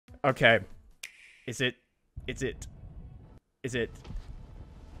Okay. Is it?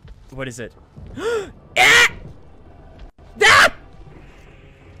 What is it? Ah! Ah!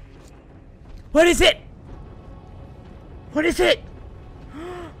 What is it? What is it?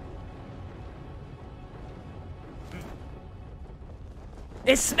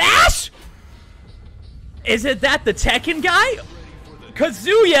 It's Smash? Is it that the Tekken guy?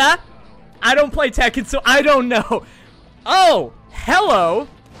 Kazuya? I don't play Tekken, so I don't know. Oh, hello.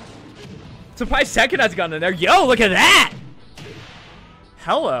 Surprised Tekken has gone in there. Yo, look at that.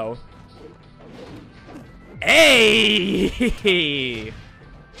 Hello. Hey.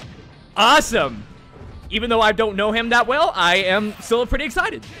 Awesome. Even though I don't know him that well, I am still pretty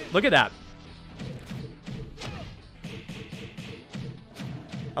excited. Look at that.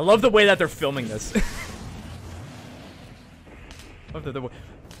 I love the way that they're filming this.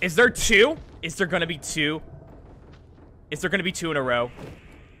 Is there two? Is there gonna be two? Is there gonna be two in a row?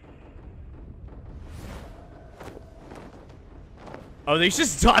 Oh, they're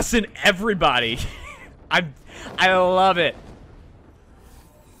just tossing everybody. I love it.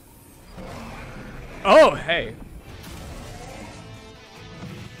 Oh, hey.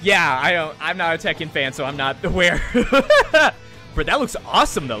 Yeah, I'm not a Tekken fan, so I'm not aware. But that looks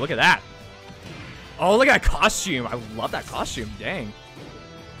awesome, though. Look at that. Oh, look at that costume. I love that costume. Dang.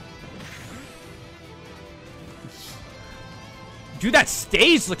 Dude, that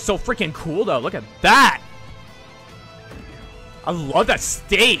stage looks so freaking cool, though. Look at that. I love that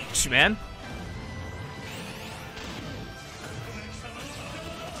stage, man.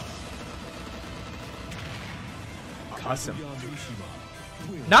 Awesome.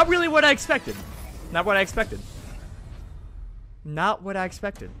 Not really what I expected. Not what I expected. Not what I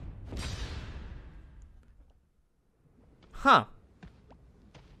expected. Huh.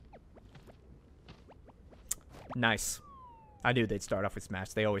 Nice. I knew they'd start off with Smash.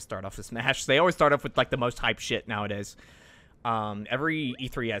 They always start off with Smash. They always start off with, like, the most hype shit nowadays. Every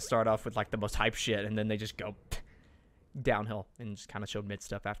E3 has started off with, like, the most hype shit, and then they just go downhill and just kind of showed mid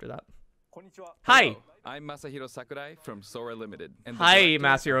stuff after that. Hi. Hello. I'm Masahiro Sakurai from Sora Limited. And hi,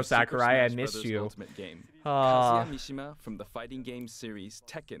 Masahiro Sakurai. I missed you. Kazuya Mishima from the fighting game series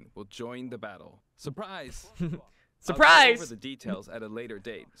Tekken will join the battle. Surprise! Surprise! I'll go over the details at a later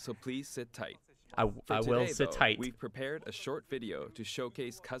date, so please sit tight. I will sit tight. We've prepared a short video to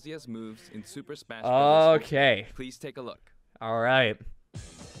showcase Kazuya's moves in Super Smash Bros. Okay. Please take a look. All right.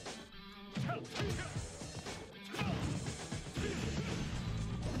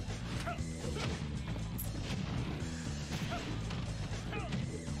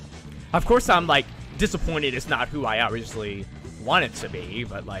 Of course, I'm, like, disappointed it's not who I originally wanted to be,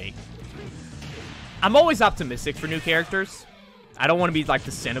 but, like, I'm always optimistic for new characters. I don't want to be, like,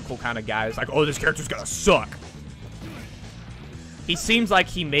 the cynical kind of guy who's like, oh, this character's gonna suck. He seems like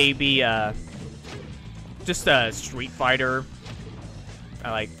he may be, just a Street Fighter,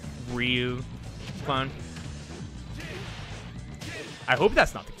 like, Ryu clone. I hope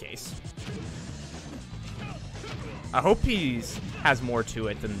that's not the case. I hope he has more to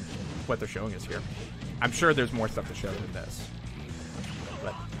it than what they're showing us here. I'm sure there's more stuff to show than this.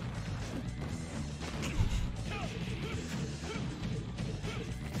 But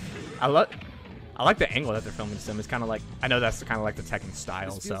I like the angle that they're filming this in. It's kind of like, I know that's kind of like the Tekken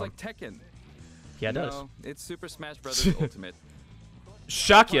style. This feels like Tekken. Yeah, it does. No, it's Super Smash Bros. Ultimate.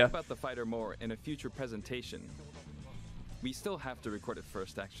 Shock ya. Talk about the fighter more in a future presentation. We still have to record it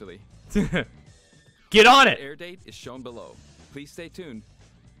first, actually. Get on it. The air date is shown below. Please stay tuned.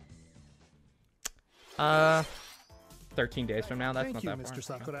 13 days from now. That's Thank not you, that Mr.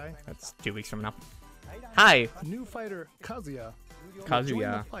 far. Sakurai. That's 2 weeks from now. Hi. A new fighter, Kazuya, will join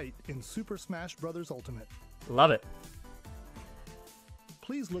Kazuya. the fight in Super Smash Bros. Ultimate. Love it.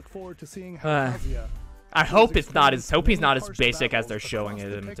 Please look forward to seeing how Kazuya. I hope it's not as he's not as basic as they're showing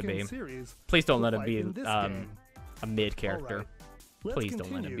him to be. Please don't let him be a mid character. Please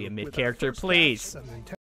don't let him be a mid character, please.